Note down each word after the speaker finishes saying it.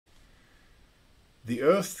The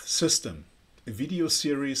Earth System, a video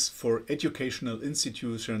series for educational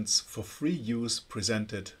institutions for free use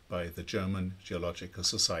presented by the German Geological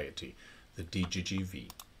Society, the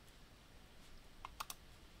DGGV.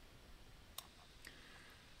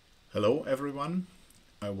 Hello everyone,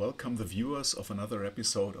 I welcome the viewers of another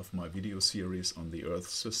episode of my video series on the Earth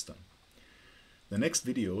System. The next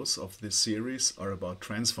videos of this series are about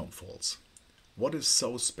transform faults. What is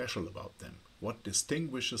so special about them? What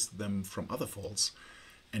distinguishes them from other faults?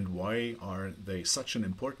 And why are they such an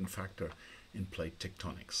important factor in plate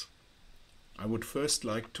tectonics? I would first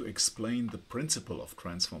like to explain the principle of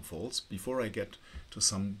transform faults before I get to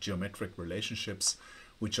some geometric relationships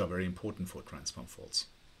which are very important for transform faults.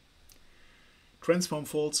 Transform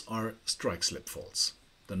faults are strike-slip faults.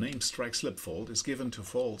 The name strike-slip fault is given to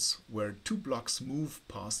faults where two blocks move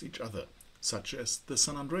past each other, such as the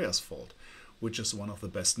San Andreas fault, which is one of the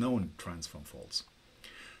best known transform faults.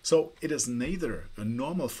 So it is neither a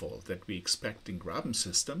normal fault that we expect in graben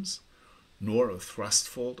systems, nor a thrust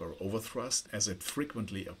fault or overthrust as it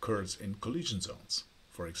frequently occurs in collision zones,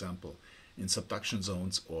 for example in subduction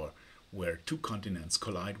zones or where two continents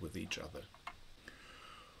collide with each other.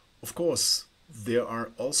 Of course, there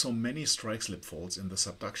are also many strike-slip faults in the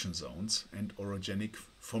subduction zones and orogenic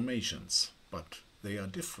formations, but they are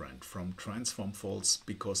different from transform faults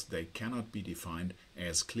because they cannot be defined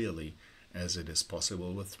as clearly as it is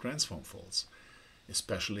possible with transform faults,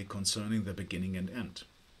 especially concerning the beginning and end.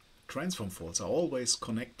 Transform faults are always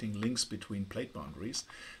connecting links between plate boundaries.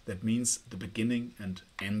 That means the beginning and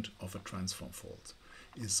end of a transform fault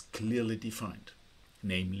is clearly defined,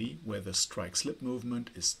 namely where the strike-slip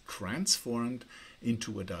movement is transformed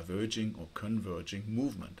into a diverging or converging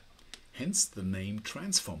movement, hence the name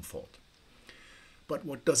transform fault. But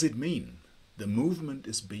what does it mean? The movement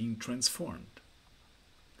is being transformed.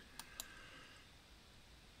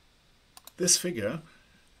 This figure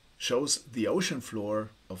shows the ocean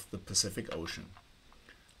floor of the Pacific Ocean.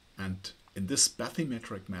 And in this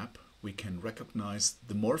bathymetric map, we can recognize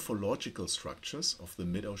the morphological structures of the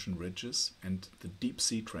mid-ocean ridges and the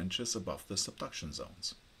deep-sea trenches above the subduction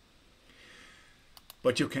zones.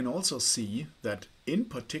 But you can also see that, in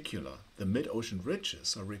particular, the mid-ocean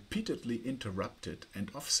ridges are repeatedly interrupted and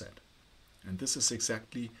offset. And this is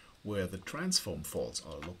exactly where the transform faults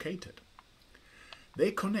are located. They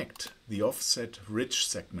connect the offset ridge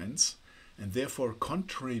segments and therefore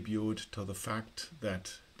contribute to the fact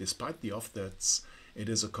that, despite the offsets, it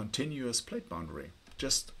is a continuous plate boundary,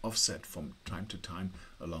 just offset from time to time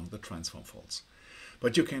along the transform faults.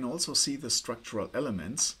 But you can also see the structural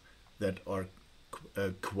elements that are a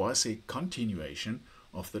quasi-continuation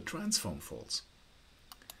of the transform faults.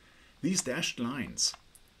 These dashed lines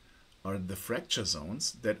are the fracture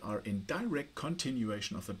zones that are in direct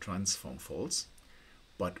continuation of the transform faults,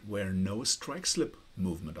 but where no strike-slip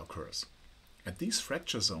movement occurs. At these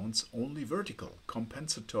fracture zones, only vertical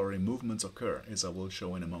compensatory movements occur, as I will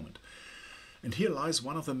show in a moment. And here lies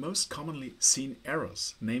one of the most commonly seen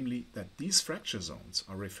errors, namely that these fracture zones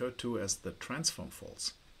are referred to as the transform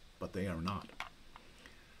faults, but they are not.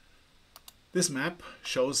 This map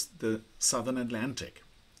shows the southern Atlantic.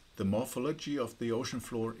 The morphology of the ocean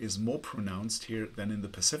floor is more pronounced here than in the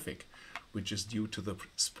Pacific, which is due to the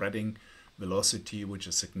spreading velocity, which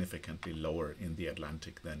is significantly lower in the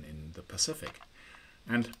Atlantic than in the Pacific.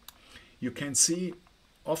 And you can see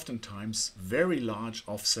oftentimes very large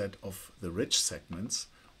offset of the ridge segments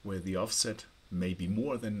where the offset may be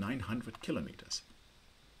more than 900 kilometers.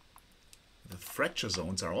 The fracture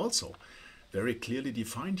zones are also very clearly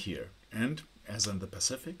defined here, and as in the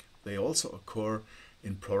Pacific, they also occur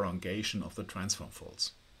in prolongation of the transform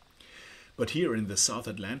faults. But here in the South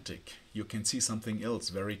Atlantic, you can see something else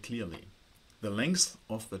very clearly. The length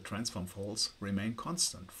of the transform faults remain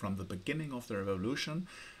constant from the beginning of their evolution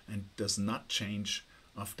and does not change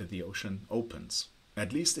after the ocean opens,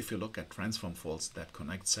 at least if you look at transform faults that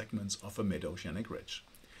connect segments of a mid-oceanic ridge.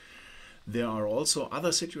 There are also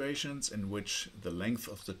other situations in which the length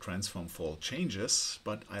of the transform fault changes,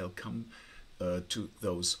 but I'll come to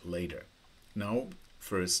those later. Now,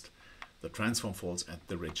 first, the transform faults at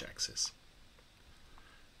the ridge axis.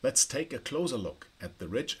 Let's take a closer look at the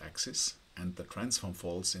ridge axis and the transform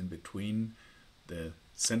faults in between the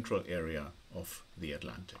central area of the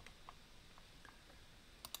Atlantic.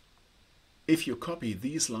 If you copy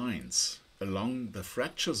these lines along the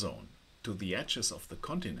fracture zone to the edges of the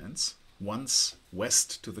continents, once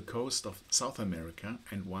west to the coast of South America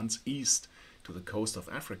and once east to the coast of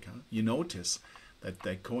Africa, you notice that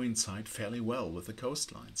they coincide fairly well with the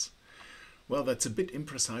coastlines. Well, that's a bit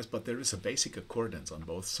imprecise, but there is a basic accordance on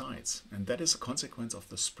both sides, and that is a consequence of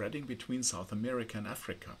the spreading between South America and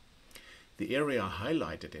Africa. The area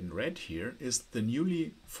highlighted in red here is the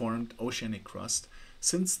newly formed oceanic crust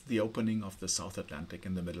since the opening of the South Atlantic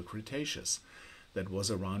in the Middle Cretaceous. That was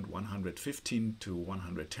around 115 to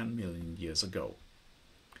 110 million years ago.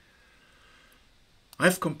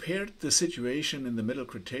 I've compared the situation in the Middle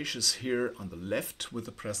Cretaceous here on the left with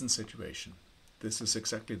the present situation. This is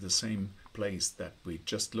exactly the same place that we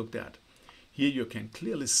just looked at. Here you can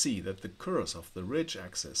clearly see that the curves of the ridge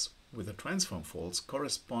axis with the transform faults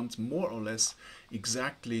corresponds more or less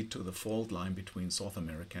exactly to the fault line between South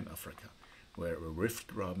America and Africa, where a rift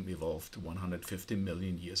graben evolved 150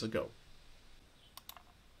 million years ago.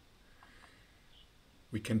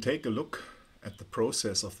 We can take a look at the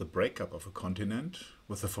process of the breakup of a continent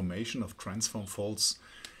with the formation of transform faults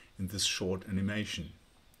in this short animation.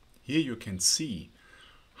 Here you can see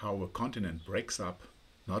how a continent breaks up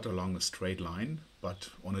not along a straight line, but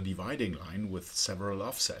on a dividing line with several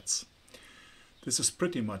offsets. This has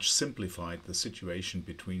pretty much simplified the situation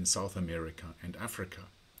between South America and Africa.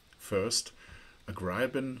 First, a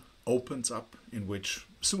graben opens up in which,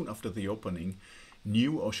 soon after the opening,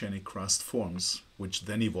 new oceanic crust forms, which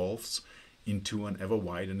then evolves into an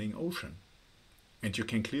ever-widening ocean. And you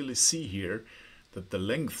can clearly see here that the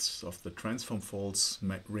lengths of the transform faults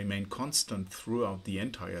remain constant throughout the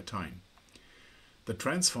entire time. The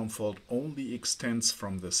transform fault only extends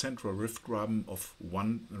from the central rift graben of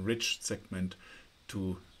one ridge segment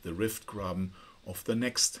to the rift graben of the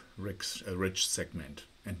next ridge segment,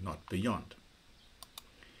 and not beyond.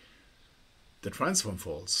 The transform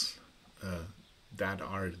faults that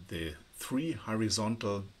are the three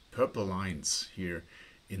horizontal purple lines here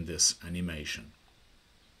in this animation.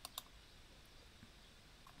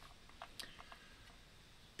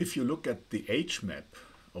 If you look at the age map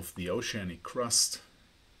of the oceanic crust,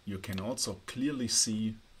 you can also clearly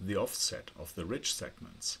see the offset of the ridge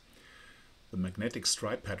segments. The magnetic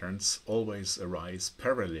stripe patterns always arise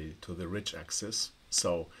parallel to the ridge axis,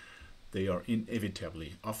 so they are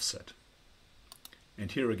inevitably offset. And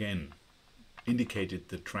here again, indicated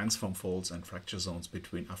the transform faults and fracture zones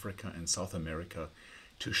between Africa and South America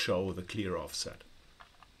to show the clear offset.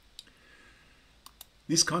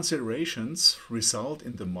 These considerations result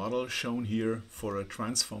in the model shown here for a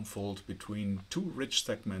transform fault between two ridge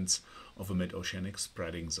segments of a mid-oceanic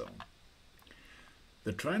spreading zone.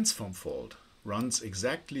 The transform fault runs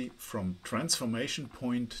exactly from transformation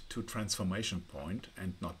point to transformation point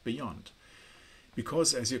and not beyond.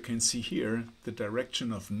 Because, as you can see here, the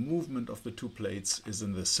direction of movement of the two plates is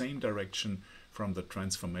in the same direction from the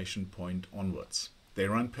transformation point onwards. They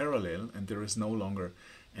run parallel and there is no longer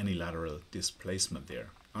any lateral displacement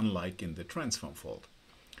there, unlike in the transform fault.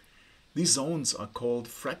 These zones are called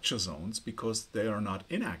fracture zones because they are not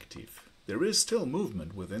inactive. There is still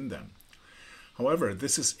movement within them. However,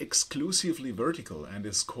 this is exclusively vertical and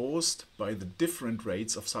is caused by the different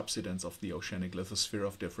rates of subsidence of the oceanic lithosphere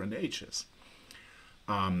of different ages.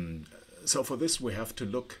 So for this we have to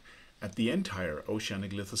look at the entire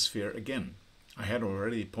oceanic lithosphere again. I had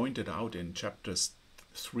already pointed out in chapters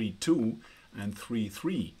 3.2 and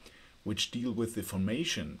 3.3, which deal with the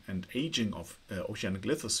formation and aging of oceanic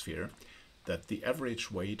lithosphere, that the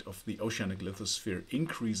average weight of the oceanic lithosphere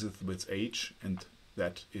increases with age and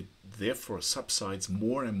that it therefore subsides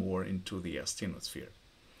more and more into the asthenosphere.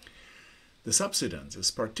 The subsidence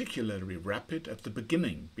is particularly rapid at the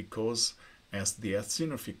beginning because as the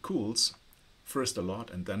asthenosphere cools, first a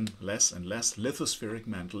lot and then less and less lithospheric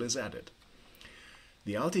mantle is added.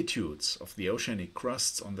 The altitudes of the oceanic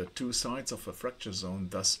crusts on the two sides of a fracture zone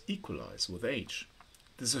thus equalize with age.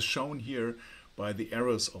 This is shown here by the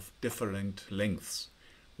arrows of different lengths,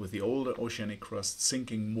 with the older oceanic crust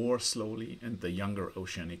sinking more slowly and the younger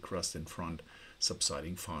oceanic crust in front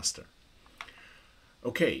subsiding faster.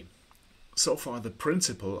 Okay, so far the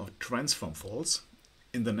principle of transform faults.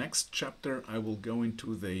 In the next chapter I will go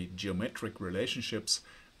into the geometric relationships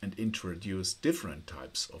and introduce different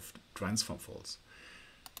types of transform faults.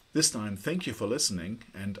 This time, thank you for listening,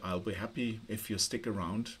 and I'll be happy if you stick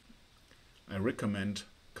around. I recommend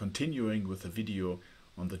continuing with the video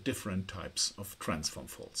on the different types of transform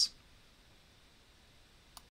faults.